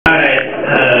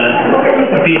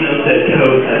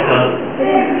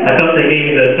they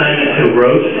gave me the assignment to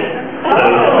roast. So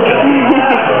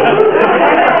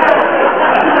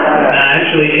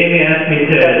actually, Amy asked me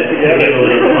to give a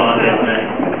little talk, and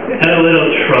I had a little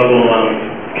trouble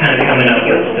kind of coming up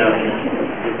with stuff.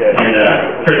 And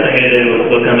first thing I did was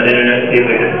look on the internet, see if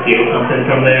I could steal something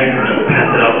from there, and pass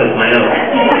it off as my own.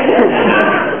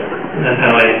 And that's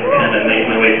how I kind of made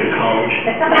my way through college.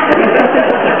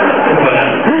 But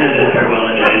I didn't start well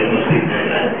anyways, most people know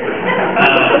that.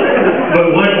 But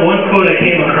one quote I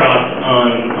came across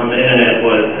on the internet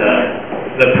was,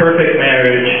 the perfect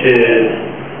marriage is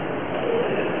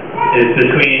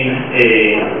between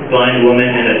a blind woman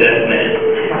and a deaf man.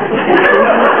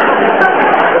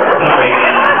 Sorry.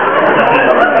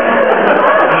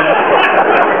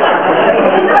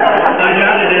 I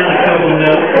jotted down a couple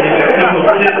notes, maybe a couple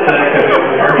tips that I could go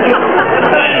for.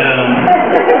 And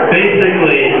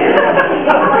basically,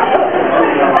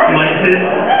 my tips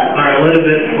are a little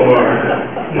bit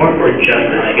more for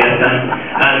Justin, I guess.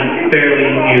 I'm fairly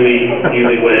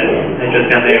newlywed. I just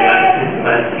got married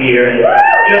last year, and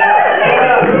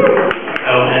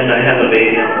and I have a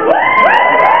baby.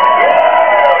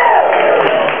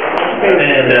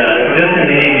 And Justin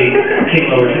and Amy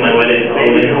came over to my wedding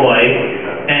in Hawaii,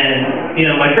 and you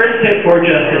know, my first tip for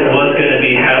Justin was going to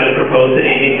be how to propose to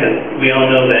Amy, because we all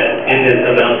know that it is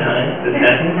about time this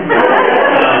happens.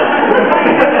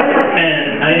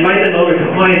 And I invited them over to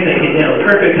Hawaii thinking, you know,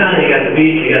 perfect time, you got the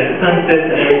beach, you got the sunsets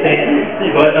and everything.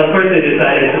 But of course they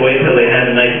decided to wait till they had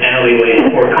a nice alleyway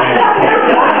in Fort Collins.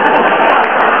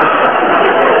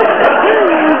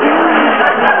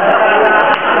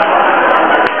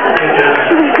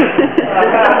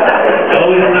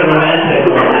 Always the romantic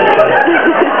one.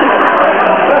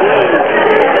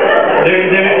 There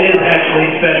is actually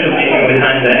special meaning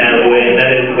behind that alleyway, and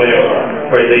that is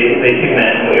where they two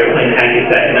met, and we were playing hacky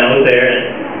sack, and I was there,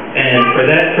 and for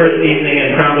that first evening,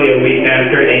 and probably a week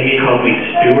after, Amy called me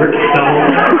Stuart the whole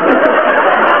time.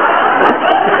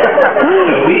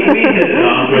 So we hit it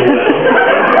off real well.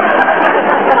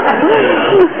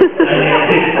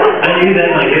 I knew that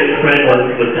my good friend was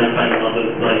going to find love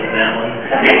with like that one.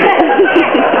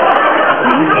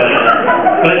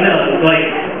 But no, like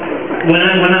when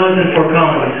I was in Fort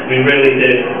Collins, we really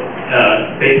did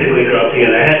basically grow up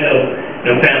together. I had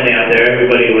no family out there.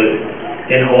 Everybody was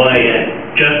in Hawaii,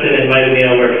 and Justin invited me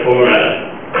over for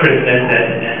Christmas at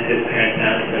his parents'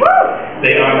 house. And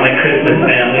they are my Christmas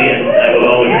family, and I will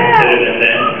always consider them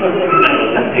that. That was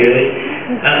sincerely.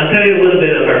 I'll tell you a little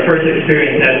bit of our first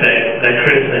experience at that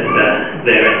Christmas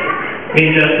there. Me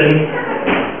and Justin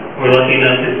were lucky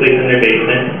enough to sleep in their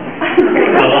basement,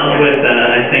 along with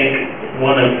I think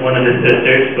one of his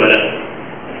sisters. But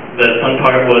the fun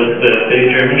part was the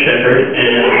big German Shepherd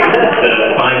and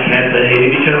the 5 cats that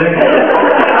hated each other.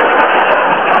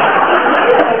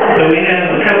 So we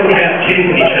have a couple cats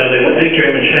chasing each other. The big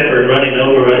German Shepherd running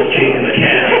over us, chasing the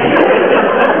cat.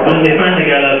 When they finally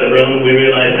got out of the room, we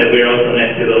realized that we were also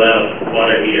next to the loud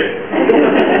water heater.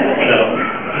 So,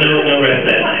 no rest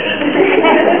that night.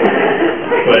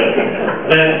 But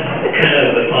that's kind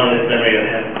of the fondest memory I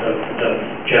have of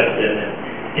Justin and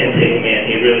him taking me in.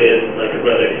 He really is like a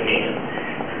brother to me.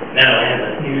 Now I have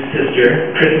a new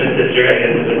sister, Christmas sister, I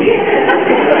guess it would be.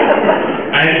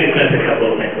 I actually spent a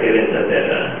couple of Thanksgivings at that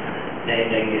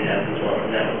Amy's house as well,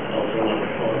 and that was also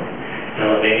wonderful.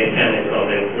 Amy's family is all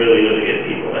really good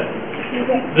people.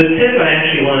 The tip I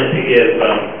actually wanted to give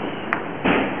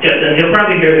Justin, he'll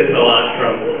probably hear this a lot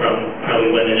from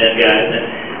probably women and guys, and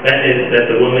that is that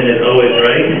the woman is always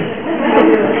right.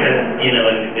 Because, you know,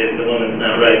 if the woman's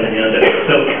not right, then you know that.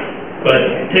 So, but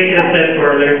take it a step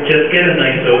further, just get a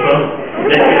nice sofa.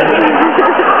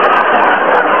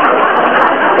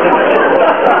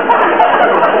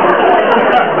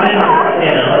 And,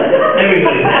 you know,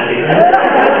 everybody's happy, right?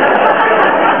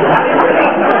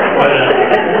 But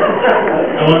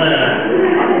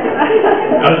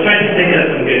I was trying to think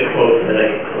of some good quotes that I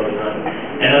could close on.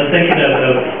 And I was thinking of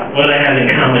what I have in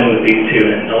common with these two,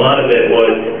 and a lot of it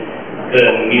was the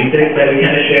music that we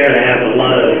kind of share. I have a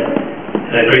lot of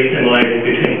great similarities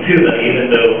between the two of them, even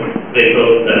though they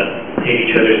both hate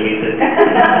each other's music.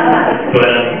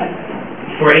 But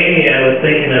for Amy, I was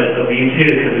thinking of U2,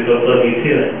 because we both love U2.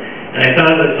 And I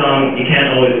thought of the song, You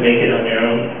Can't Always Make It on Your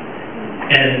Own.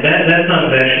 And that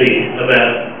song is actually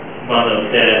about Bono's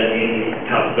dad, and he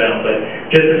talks about, but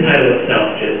just the title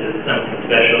itself just is something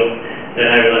special that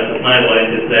I realized with my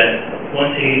wife, is that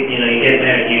once you get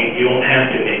married, you won't have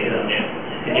to make it on your own.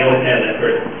 And you always have that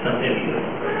person, something beautiful.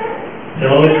 So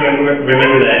always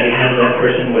remember that, you have that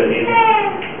person with you,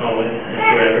 always and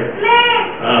forever.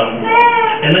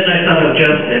 And then I thought of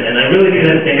Justin, and I really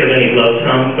couldn't think of any love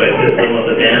songs, but this one was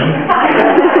a down.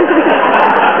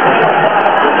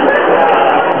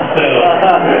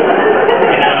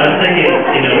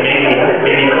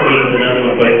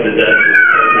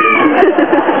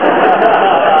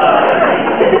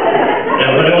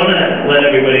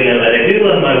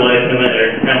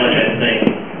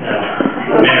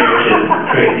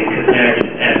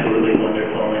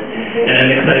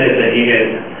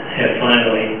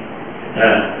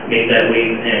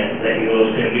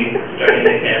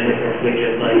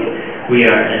 We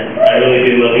are, and I really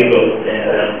do love you both.